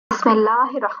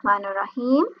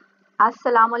Bismillahirrahmanirrahim.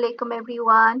 Assalamu alaikum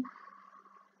everyone,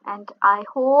 and I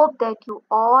hope that you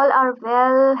all are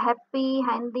well, happy,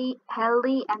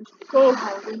 healthy and stay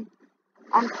healthy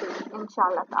and safe,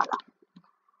 inshallah ta'ala.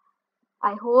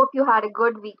 I hope you had a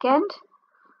good weekend.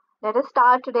 Let us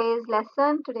start today's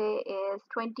lesson. Today is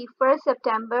 21st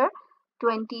September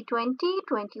 2020,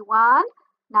 21,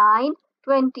 9,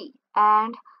 20,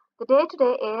 and the day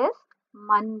today is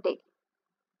Monday.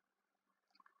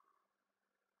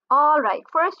 Alright,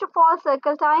 first of all,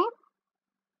 circle time.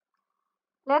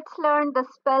 Let's learn the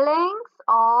spellings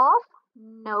of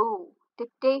no.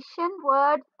 Dictation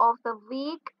word of the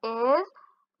week is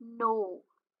no.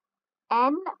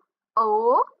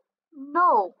 N-O,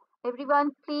 no.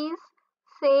 Everyone please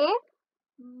say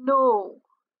no.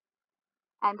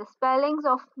 And the spellings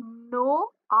of no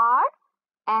are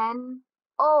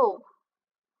N-O.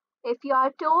 If you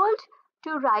are told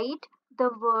to write the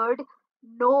word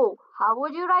no, how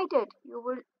would you write it? You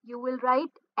will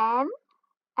write N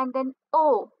and then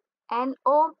O.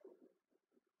 N-O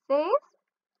says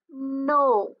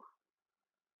no.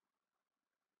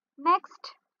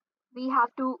 Next, we have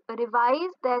to revise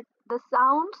that the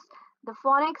sounds, the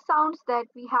phonic sounds that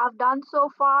we have done so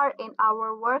far in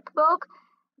our workbook.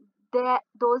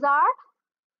 Those are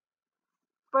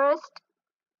first,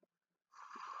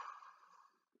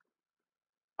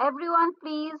 everyone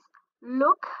please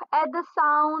look at the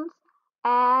sounds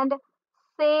and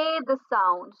say the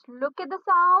sounds. Look at the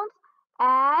sounds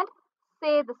and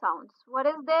say the sounds. What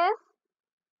is this?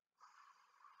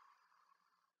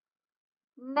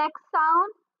 Next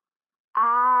sound,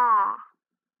 ah.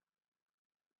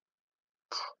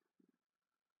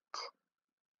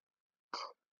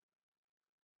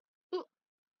 I,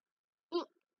 I, I, p, p, p.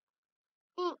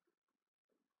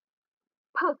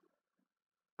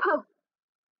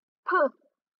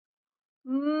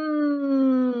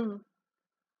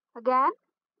 Again,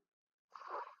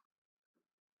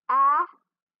 a,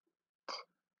 t,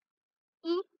 I,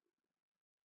 p,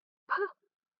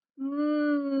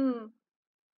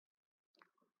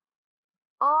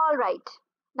 All right.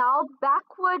 Now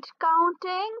backward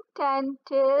counting 10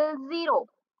 till 0.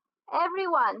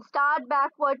 Everyone start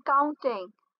backward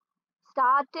counting.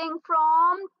 Starting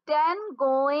from 10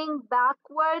 going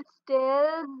backwards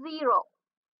till 0.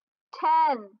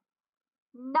 10,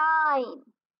 9,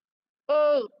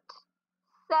 8,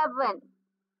 7,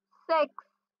 6,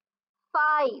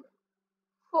 5,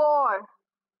 4,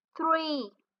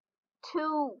 3,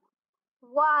 2,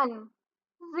 1,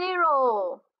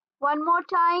 0. One more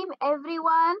time,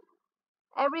 everyone.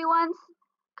 Everyone's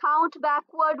count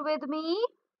backward with me.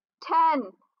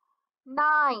 10,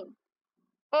 9,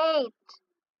 8,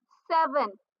 7,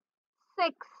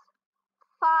 6,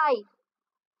 5,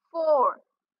 4,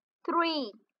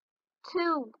 3,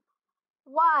 2,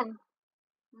 1,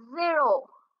 0.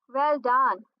 Well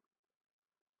done.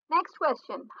 Next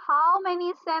question. How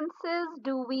many senses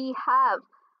do we have?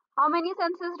 How many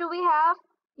senses do we have?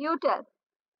 You tell.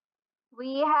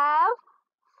 We have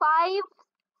 5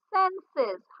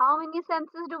 senses. How many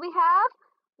senses do we have?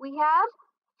 We have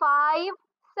 5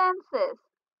 senses.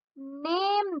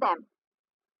 Name them.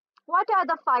 What are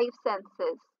the 5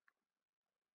 senses?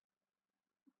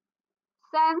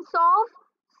 Sense of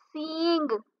seeing,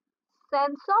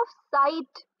 sense of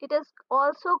sight. It is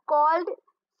also called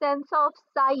sense of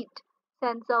sight.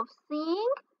 Sense of seeing,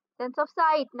 sense of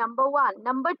sight, number 1.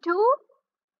 Number 2,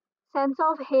 sense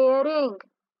of hearing.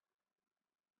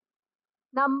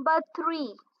 Number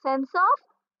 3, sense of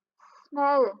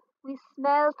smell. We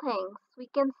smell things. We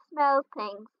can smell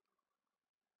things.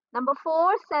 Number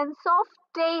 4, sense of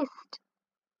taste.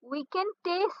 We can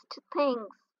taste things.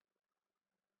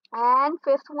 And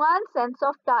 5th one, sense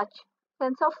of touch,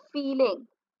 sense of feeling.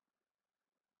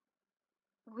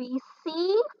 We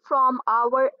see from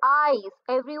our eyes.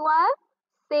 Everyone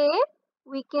say,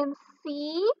 we can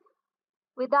see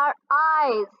with our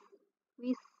eyes.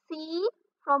 We see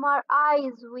from our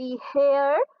eyes. We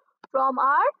hear from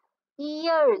our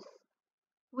ears.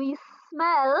 We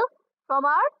smell from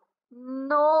our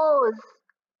nose.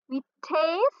 We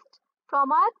taste from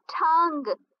our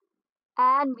tongue.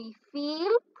 And we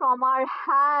feel from our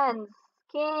hands,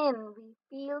 skin. We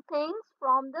feel things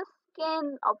from the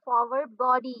skin of our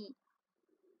body.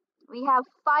 We have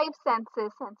 5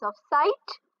 senses. Sense of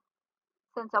sight,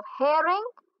 sense of hearing,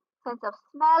 sense of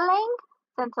smelling,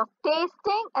 sense of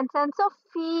tasting, and sense of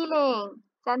feeling,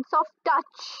 sense of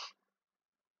touch.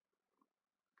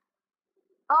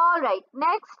 Alright,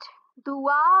 next,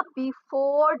 dua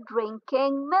before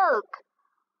drinking milk.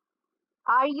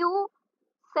 Are you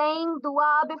saying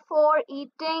dua before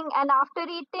eating and after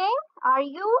eating? Are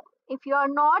you? If you are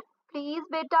not, Please,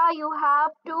 beta, you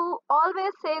have to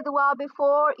always say dua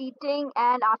before eating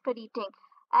and after eating.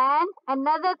 And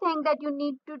another thing that you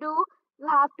need to do, you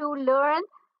have to learn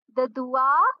the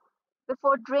dua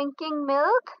before drinking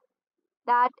milk.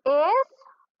 That is,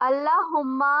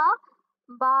 Allahumma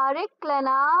barik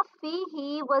lana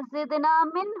fihi wa zidna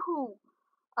minhu.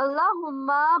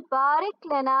 Allahumma barik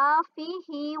lana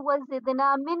fihi wa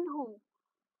zidna minhu.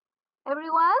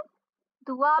 Everyone,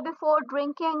 dua before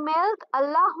drinking milk.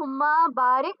 Allahumma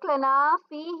barik lana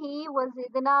fihi wa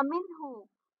zidna minhu.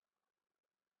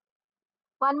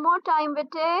 One more time,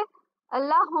 bete.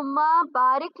 Allahumma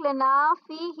barik lana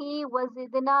fihi wa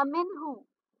zidna minhu.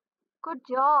 Good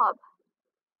job.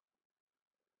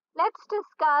 Let's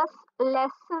discuss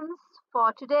lessons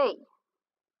for today.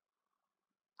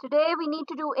 Today we need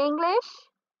to do English,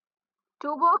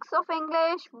 2 books of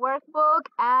English, workbook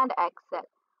and Excel.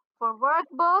 For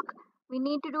workbook, we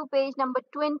need to do page number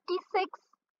 26,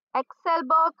 Excel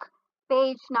book,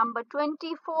 page number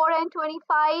 24 and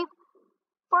 25.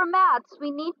 For maths,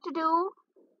 we need to do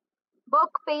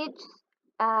book page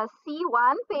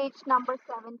C1, page number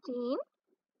 17,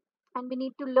 and we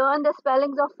need to learn the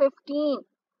spellings of 15.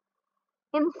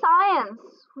 In science,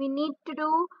 we need to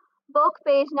do book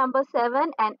page number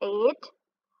 7 and 8.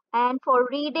 And for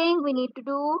reading, we need to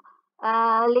do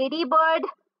Ladybird,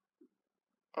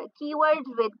 keywords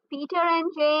with Peter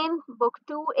and Jane, book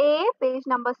 2A, page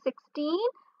number 16.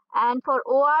 And for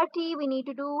ORT, we need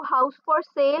to do House for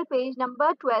Sale, page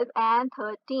number 12 and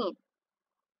 13.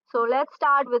 So let's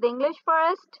start with English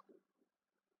first.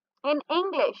 In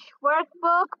English,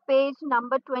 workbook, page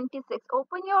number 26.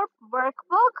 Open your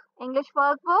workbook, English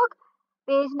workbook,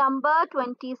 page number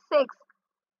 26.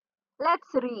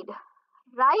 Let's read.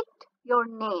 Write your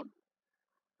name.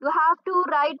 You have to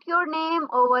write your name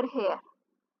over here.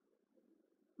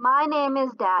 My name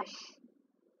is Dash.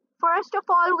 First of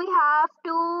all, we have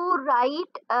to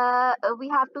write, we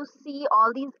have to see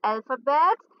all these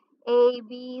alphabets. A,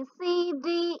 B, C,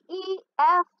 D, E,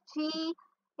 F, G,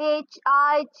 H,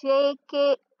 I, J,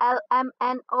 K, L, M,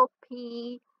 N, O,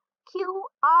 P, Q,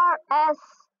 R, S,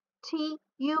 T,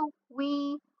 U,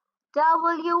 V,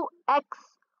 W, X,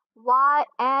 Y,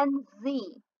 and Z.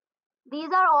 These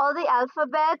are all the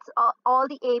alphabets, all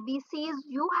the ABCs.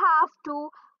 You have to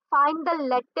find the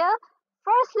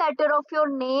first letter of your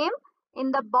name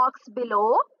in the box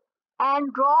below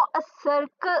and draw a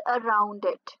circle around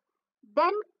it.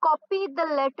 Then copy the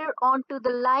letter onto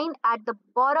the line at the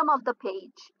bottom of the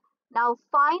page. Now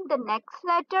find the next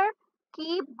letter.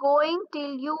 Keep going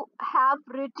till you have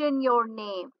written your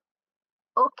name.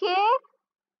 Okay?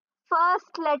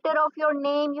 First letter of your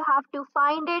name, you have to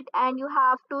find it and you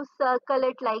have to circle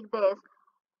it like this.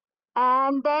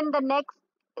 And then the next,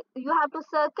 you have to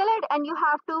circle it and you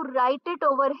have to write it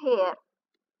over here.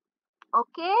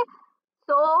 Okay,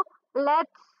 so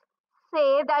let's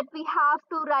say that we have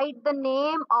to write the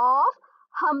name of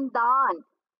Hamdan.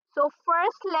 So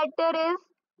first letter is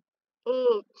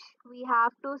H. We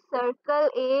have to circle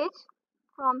H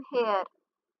from here.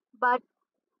 But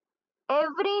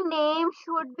every name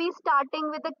should be starting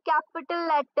with a capital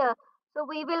letter. So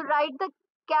we will write the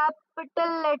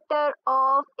capital letter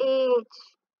of H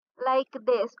like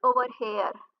this over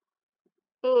here.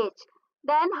 H.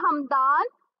 Then Hamdan,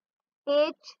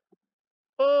 H,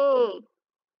 A.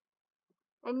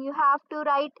 And you have to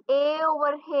write A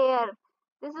over here.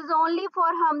 This is only for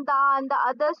Hamdan. The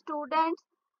other students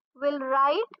will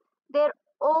write their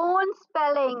own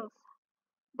spellings.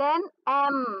 Then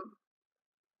M.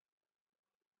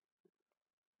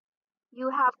 You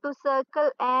have to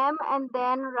circle M and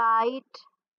then write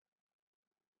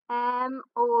M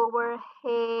over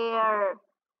here.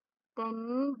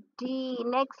 Then D.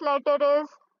 Next letter is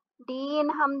D in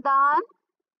Hamdan.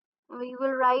 We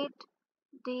will write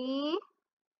D.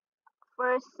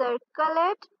 First circle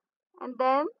it and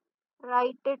then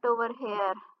write it over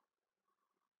here.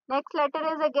 Next letter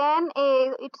is again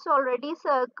A. It's already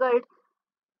circled.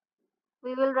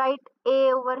 We will write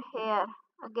A over here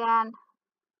again.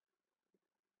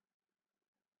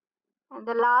 And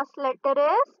the last letter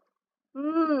is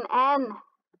N.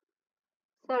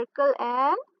 Circle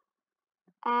N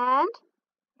and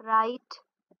write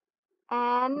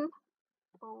N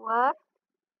over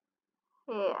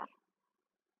here.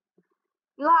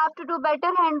 You have to do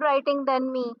better handwriting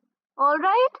than me.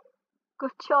 Alright?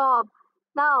 Good job.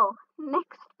 Now,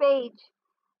 next page.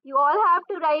 You all have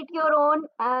to write your own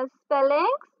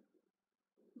spellings.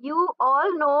 You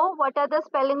all know what are the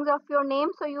spellings of your name.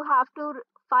 So you have to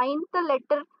find the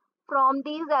letter from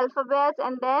these alphabets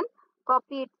and then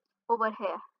copy it over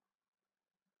here.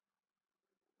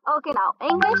 Okay, now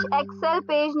English Excel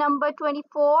page number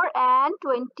 24 and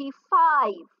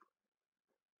 25.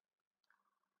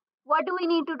 What do we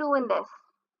need to do in this?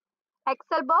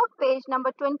 Excel book page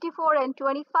number 24 and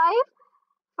 25.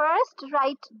 First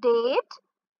write date,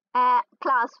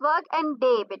 classwork and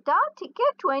day beta. ठीक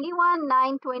है,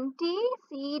 21/9/20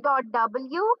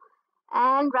 C.W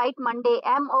and write Monday,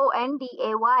 Monday.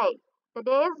 The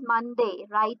day is Monday.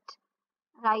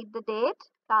 Write the date,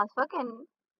 classwork and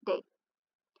day.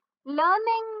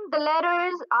 Learning the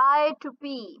letters I to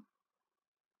P.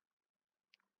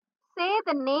 Say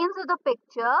the names of the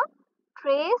picture.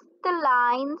 Trace the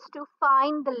lines to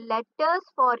find the letters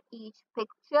for each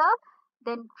picture.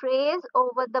 Then trace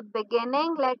over the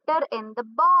beginning letter in the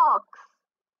box.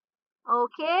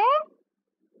 Okay?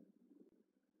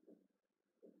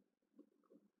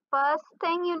 First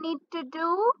thing you need to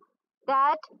do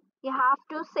that you have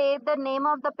to say the name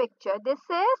of the picture. This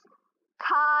is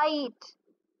kite.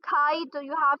 Kite. So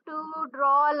you have to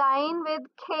draw a line with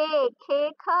K.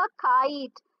 K,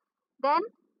 kite. Then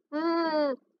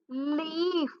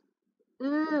leaf.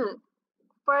 L.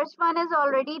 First one is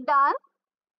already done.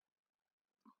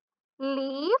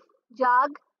 Leaf,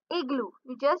 jug, igloo.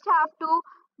 You just have to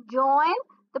join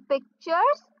the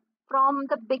pictures from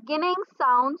the beginning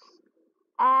sounds,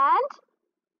 and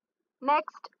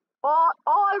next all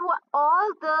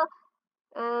the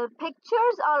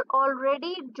pictures are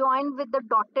already joined with the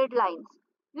dotted lines.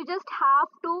 You just have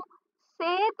to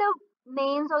say the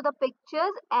names of the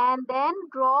pictures and then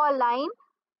draw a line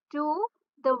to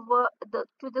the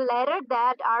letter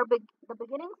that are the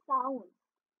beginning sound.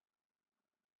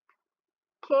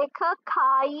 K,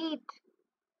 kite.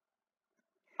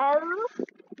 L,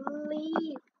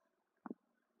 leaf.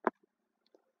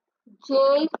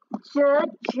 J,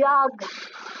 jug.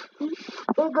 E,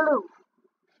 igloo.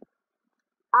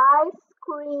 Ice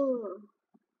cream.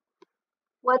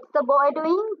 What's the boy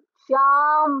doing?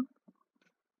 Jump.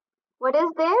 What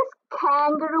is this?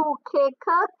 Kangaroo. K,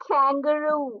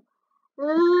 kangaroo.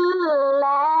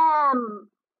 Lamb.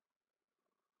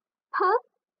 P,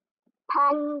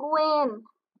 penguin.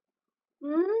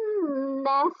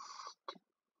 Nest.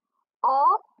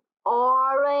 O,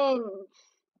 orange.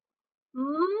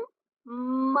 M,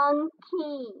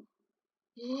 monkey.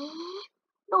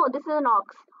 No, this is an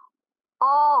ox.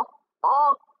 O,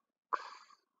 ox.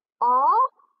 O,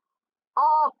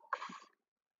 ox.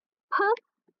 P,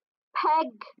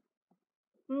 peg.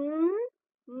 N,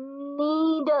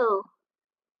 needle.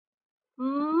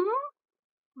 M,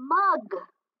 mug.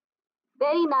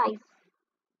 Very nice.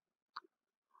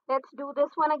 Let's do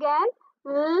this one again.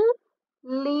 L,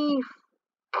 leaf.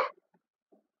 K,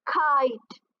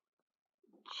 kite.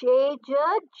 J,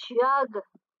 jug.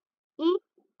 E,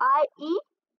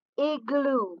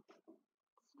 igloo.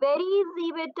 Very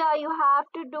easy, beta. You have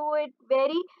to do it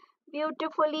very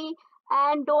beautifully,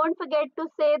 and don't forget to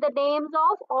say the names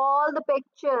of all the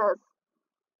pictures.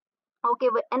 Okay,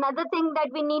 but another thing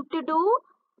that we need to do,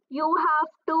 you have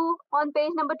to, on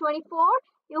page number 24,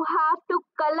 you have to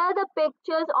color the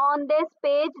pictures on this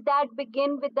page that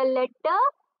begin with the letter.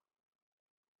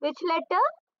 Which letter?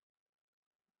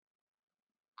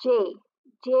 J.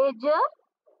 J.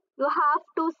 You have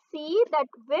to see that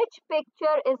which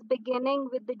picture is beginning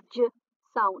with the J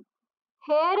sound.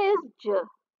 Here is J.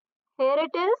 Here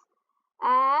it is.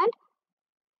 And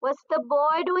what's the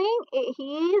boy doing?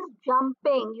 He is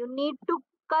jumping. You need to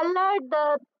color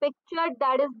the picture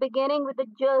that is beginning with the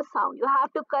J sound. You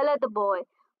have to color the boy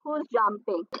who's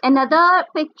jumping. Another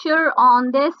picture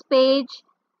on this page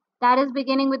that is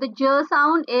beginning with the J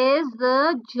sound is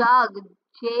the jug.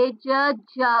 J, jug.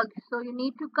 So you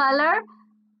need to color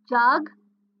jug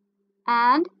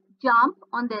and jump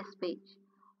on this page.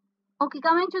 Okay,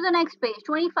 coming to the next page,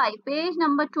 25. Page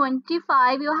number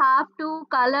 25, you have to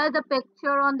color the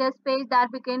picture on this page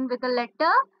that begin with the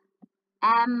letter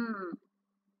M.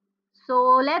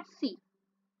 So let's see.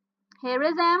 Here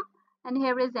is M and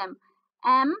here is M.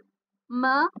 M,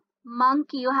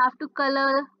 monkey. You have to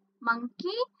color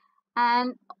monkey,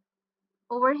 and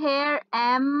over here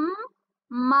M,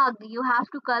 mug. You have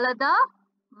to color the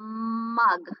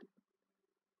mug.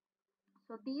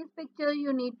 So these pictures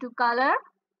you need to color.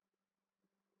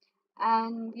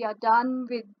 And we are done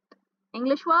with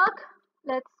English work.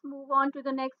 Let's move on to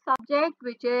the next subject,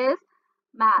 which is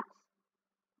maths.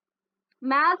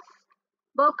 Maths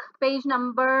book, page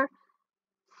number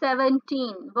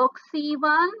 17. Book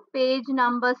C1, page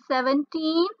number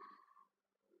 17.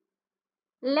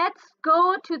 Let's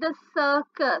go to the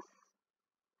circus.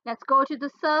 Let's go to the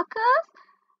circus.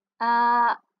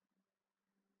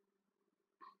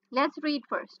 Let's read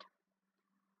first.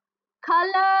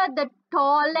 Color the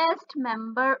tallest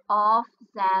member of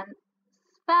Zan's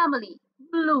family.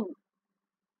 Blue.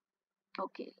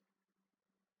 Okay.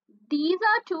 These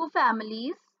are two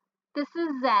families. This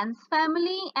is Zan's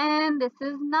family and this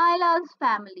is Naila's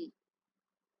family.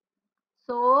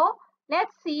 So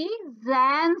let's see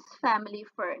Zan's family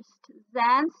first.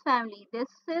 Zan's family. This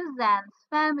is Zan's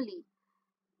family.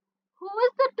 Who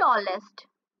is the tallest?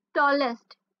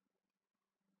 Tallest.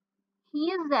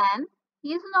 He is Zan.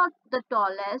 He is not the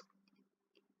tallest.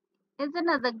 Is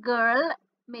another girl,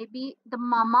 maybe the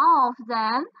mama of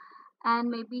Zan, and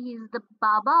maybe he's the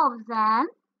baba of Zan.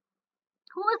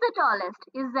 Who is the tallest?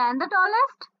 Is Zan the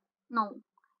tallest? No.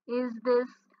 Is this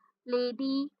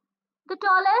lady the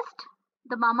tallest?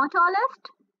 The mama tallest?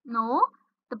 No.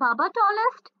 The baba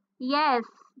tallest? Yes,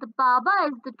 the baba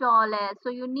is the tallest. So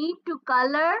you need to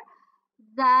color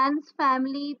Zan's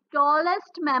family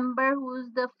tallest member, who's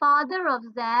the father of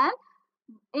Zan,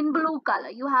 in blue color.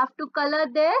 You have to color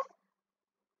this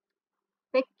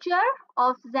picture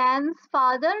of Zan's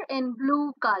father in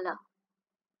blue color.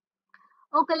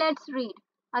 Okay, let's read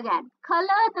again.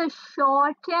 Color the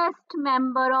shortest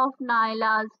member of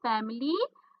Naila's family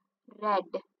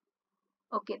red.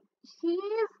 Okay, she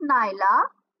is Naila.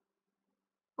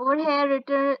 Over here it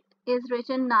is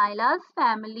written Naila's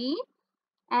family,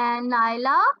 and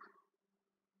Naila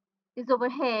is over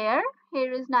here.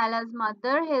 Here is Naila's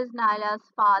mother. Here is Naila's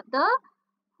father.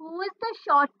 Who is the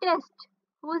shortest?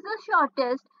 Who is the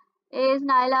shortest? Is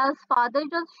Naila's father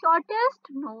the shortest?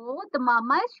 No. The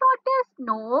mama is shortest?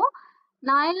 No.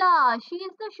 Naila, she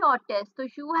is the shortest. So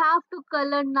you have to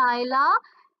color Naila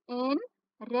in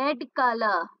red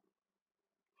color.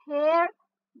 Here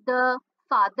the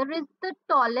father is the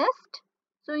tallest.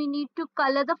 So you need to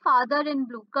color the father in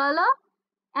blue color.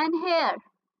 And here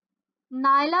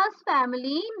Naila's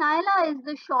family, Naila is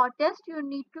the shortest. You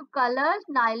need to color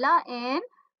Naila in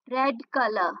red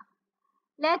color.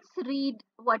 Let's read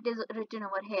what is written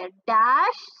over here.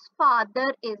 Dash's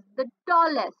father is the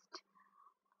tallest.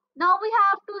 Now we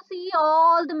have to see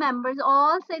all the members,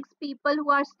 all 6 people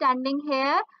who are standing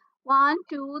here. 1,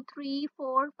 2, 3,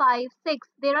 4, 5, 6.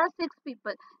 There are 6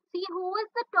 people. See who is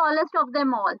the tallest of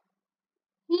them all.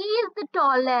 He is the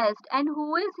tallest. And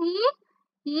who is he?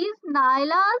 He is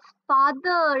Naila's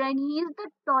father and he is the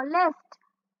tallest.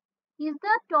 He is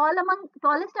the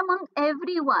tallest among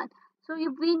everyone. So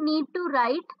if we need to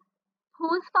write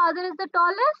whose father is the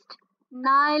tallest?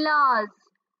 Naila's.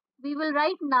 We will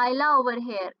write Naila over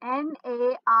here.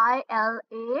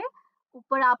 Naila.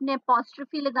 ऊपर आपने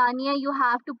apostrophe लगानी है. You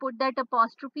have to put that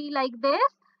apostrophe like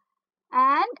this.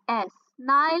 And S.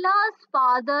 Naila's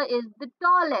father is the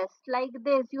tallest. Like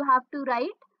this. You have to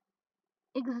write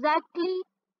exactly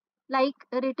like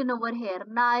written over here.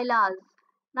 Naila's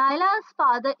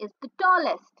father is the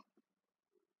tallest.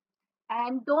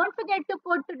 And don't forget to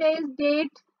put today's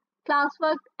date,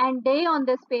 classwork and day on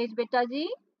this page, beta ji.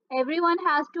 Everyone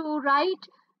has to write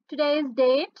today's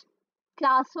date,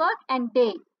 classwork and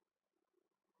day.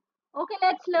 Okay,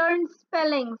 let's learn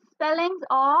spellings. Spellings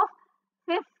of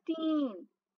 15.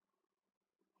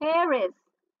 Here is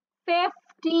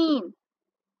 15.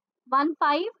 1,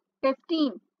 5,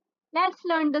 15. Let's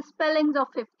learn the spellings of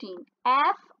 15.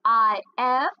 F-I-F-T-E-E-N.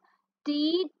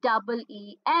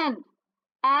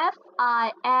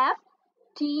 F-I-F-T-E-E-N.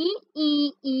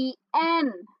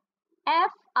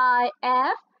 F-I-F-T-E-E-N.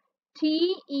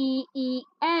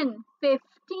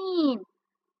 15.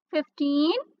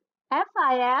 15.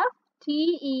 F-I-F-T-E-E-N.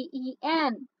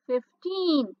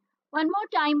 15. One more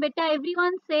time, beta.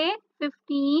 Everyone say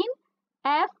 15.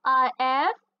 F-I-F-T-E-E-N.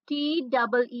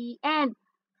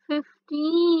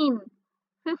 15.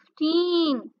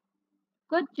 15.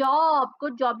 Good job.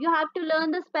 Good job. You have to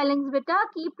learn the spellings, beta.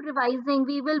 Keep revising.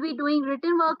 We will be doing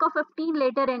written work of 15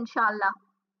 later, inshallah.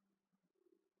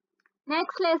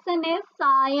 Next lesson is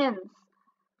science.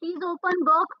 Please open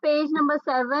book page number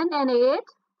 7 and 8.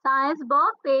 Science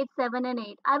book page 7 and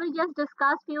 8. I will just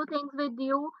discuss few things with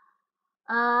you.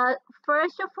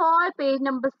 First of all, page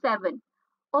number 7.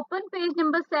 Open page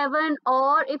number 7,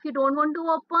 or if you don't want to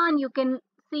open, you can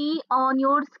see on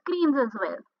your screens as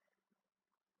well.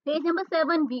 Page number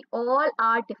 7, we all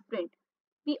are different.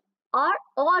 We are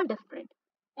all different.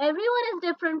 Everyone is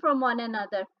different from one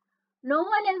another. No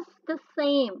one is the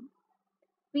same.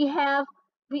 We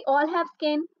all have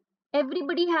skin.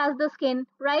 Everybody has the skin,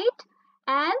 right?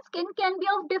 And skin can be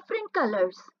of different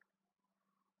colors.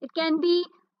 It can be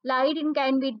light, it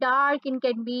can be dark, it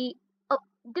can be of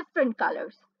different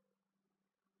colors.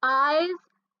 Eyes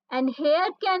and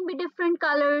hair can be different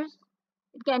colors.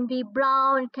 It can be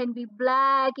brown, it can be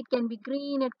black, it can be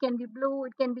green, it can be blue,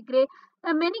 it can be gray.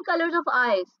 There are many colors of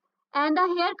eyes. And the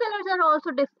hair colors are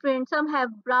also different. Some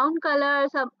have brown color,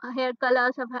 some hair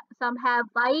colors, some have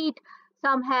white,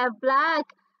 some have black,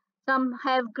 some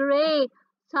have gray,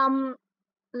 some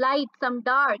light, some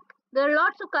dark. There are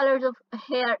lots of colors of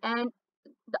hair and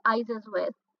the eyes as well.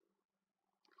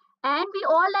 And we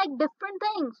all like different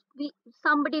things.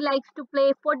 Somebody likes to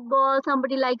play football,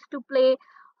 somebody likes to play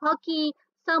hockey,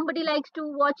 somebody likes to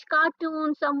watch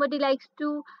cartoons, somebody likes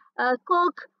to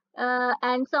cook,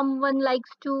 and someone likes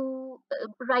to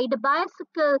ride a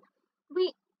bicycle.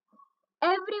 We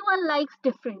Everyone likes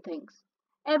different things.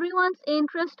 Everyone's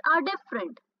interests are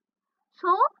different.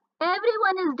 So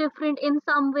everyone is different in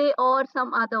some way or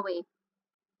some other way.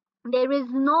 There is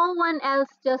no one else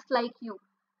just like you.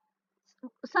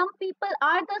 Some people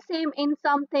are the same in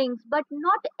some things, but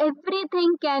not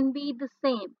everything can be the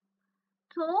same.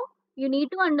 So you need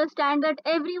to understand that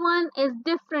everyone is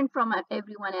different from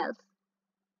everyone else.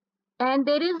 And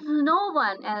there is no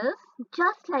one else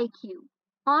just like you.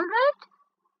 Alright?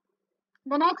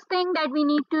 The next thing that we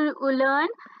need to learn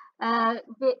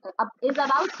is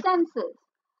about senses.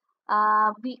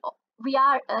 We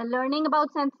are learning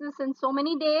about senses in so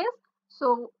many days.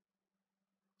 So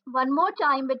one more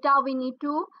time, beta, we need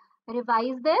to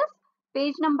revise this.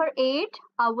 Page number 8,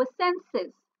 our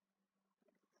senses.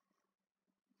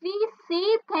 We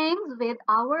see things with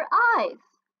our eyes.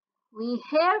 We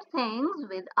hear things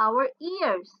with our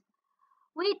ears.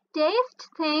 We taste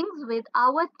things with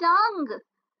our tongue.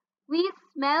 We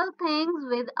smell things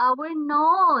with our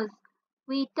nose.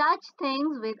 We touch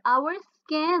things with our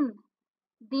skin.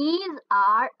 These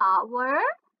are our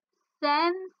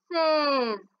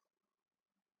senses.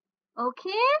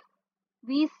 Okay?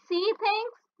 We see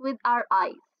things with our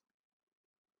eyes.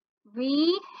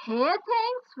 We hear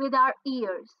things with our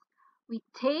ears. We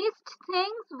taste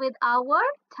things with our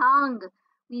tongue.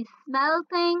 We smell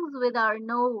things with our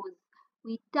nose.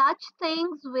 We touch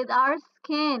things with our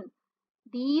skin.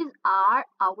 These are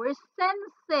our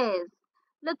senses.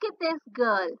 Look at this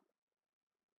girl.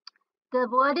 The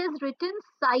word is written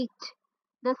sight.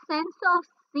 The sense of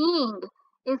seeing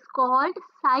is called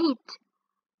sight.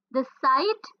 The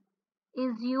sight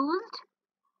is used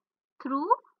through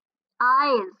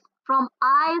eyes. From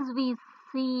eyes we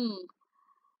see.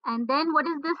 And then what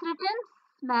is this written?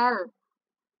 Smell.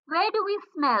 Where do we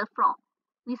smell from?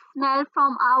 We smell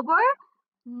from our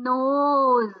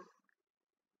nose.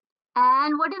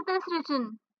 And what is this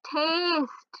written?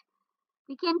 Taste.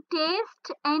 We can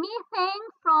taste anything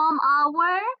from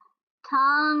our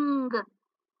tongue.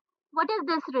 What is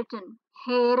this written?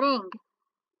 Hearing.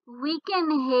 We can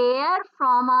hear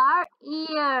from our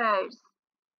ears.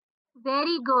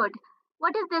 Very good.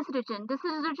 What is this written? This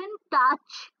is written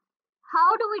touch.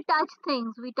 How do we touch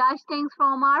things? We touch things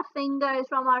from our fingers,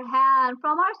 from our hand,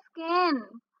 from our skin.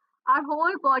 Our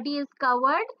whole body is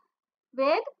covered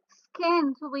with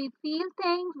skin. So we feel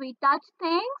things, we touch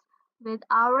things with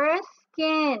our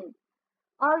skin.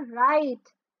 All right.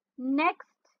 Next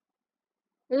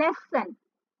lesson.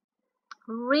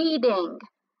 Reading.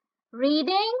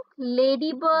 Reading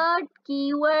Ladybird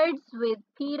Keywords with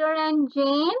Peter and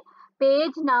Jane,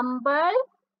 page number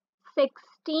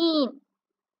 16.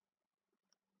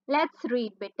 Let's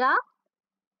read, beta.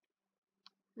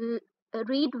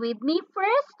 Read with me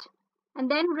first and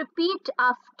then repeat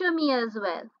after me as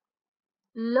well.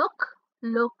 Look,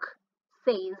 look,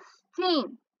 says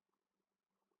Jane.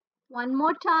 One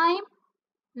more time.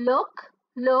 Look,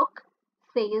 look,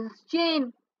 says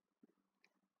Jane.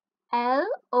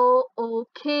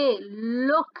 L-O-O-K,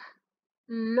 look,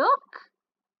 look,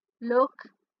 look,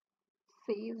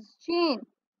 says Jane.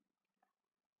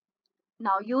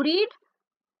 Now you read.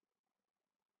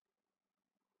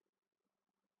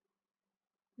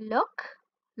 Look,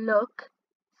 look,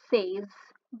 says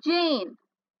Jane.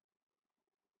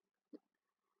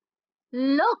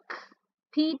 Look,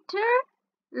 Peter,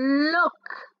 look.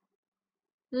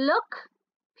 Look,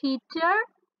 Peter,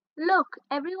 look.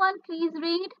 Everyone please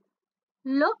read.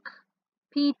 Look,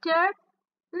 Peter,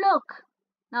 look.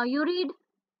 Now you read.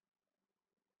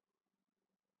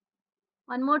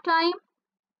 One more time.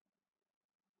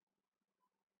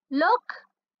 Look,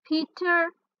 Peter,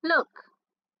 look.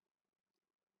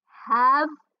 Have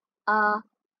a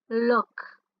look.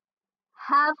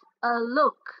 Have a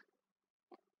look.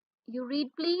 You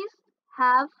read please.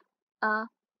 Have a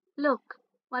look.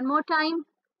 One more time.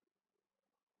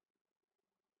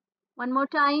 One more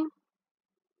time.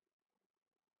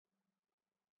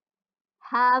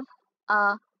 Have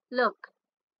a look.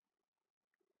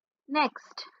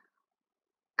 Next.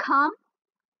 Come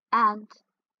and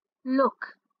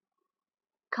look.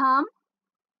 Come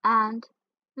and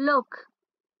look.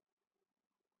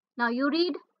 Now you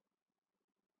read.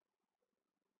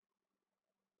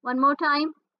 One more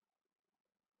time.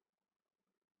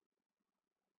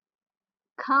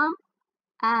 Come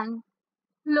and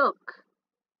look.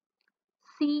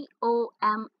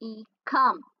 C-O-M-E,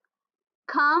 come.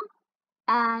 Come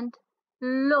and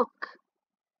look.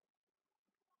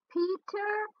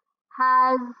 Peter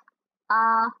has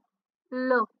a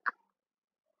look.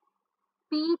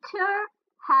 Peter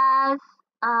has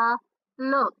a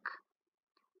look.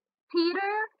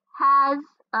 Peter has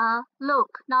a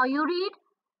look. Now you read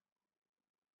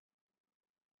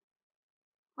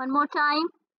one more time.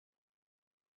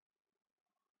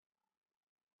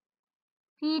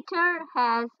 Peter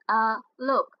has a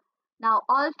look. Now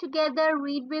all together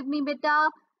read with me, beta.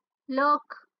 Look,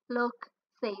 look,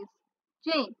 says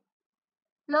Jane.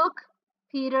 Look,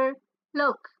 Peter,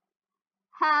 look.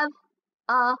 Have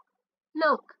a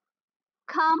look.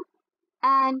 Come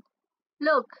and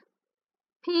look.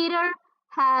 Peter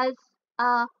has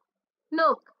a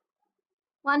look.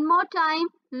 One more time.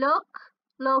 Look,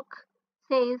 look,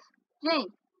 says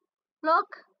Jane. Look,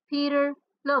 Peter,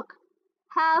 look.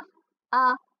 Have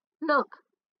a look.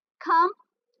 Come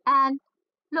and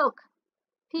look.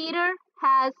 Peter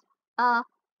has a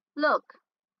look.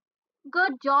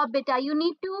 Good job, beta. You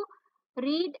need to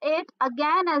read it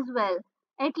again as well.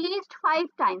 At least 5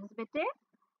 times, beta.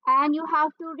 And you have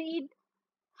to read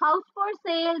House for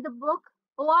Sale, the book,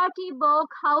 ORT book,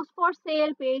 House for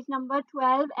Sale, page number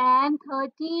 12 and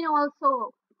 13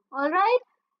 also. Alright,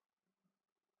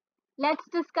 let's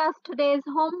discuss today's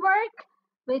homework,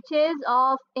 which is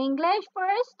of English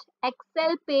first,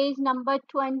 Excel page number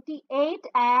 28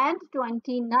 and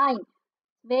 29.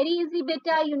 Very easy,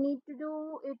 beta. You need to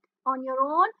do it on your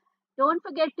own. Don't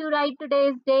forget to write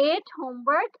today's date,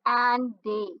 homework and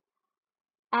day.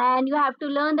 And you have to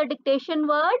learn the dictation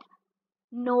word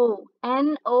no,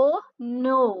 N-O,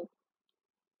 no.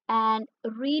 And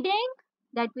reading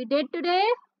that we did today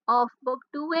of book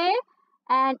 2A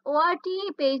and ORT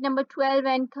page number 12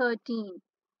 and 13.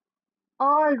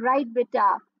 All right,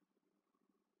 beta.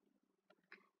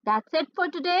 That's it for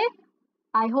today.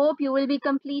 I hope you will be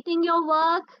completing your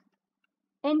work.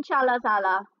 Inshallah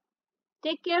Ta'ala.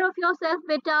 Take care of yourself,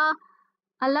 beta.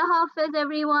 Allah Hafiz,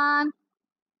 everyone.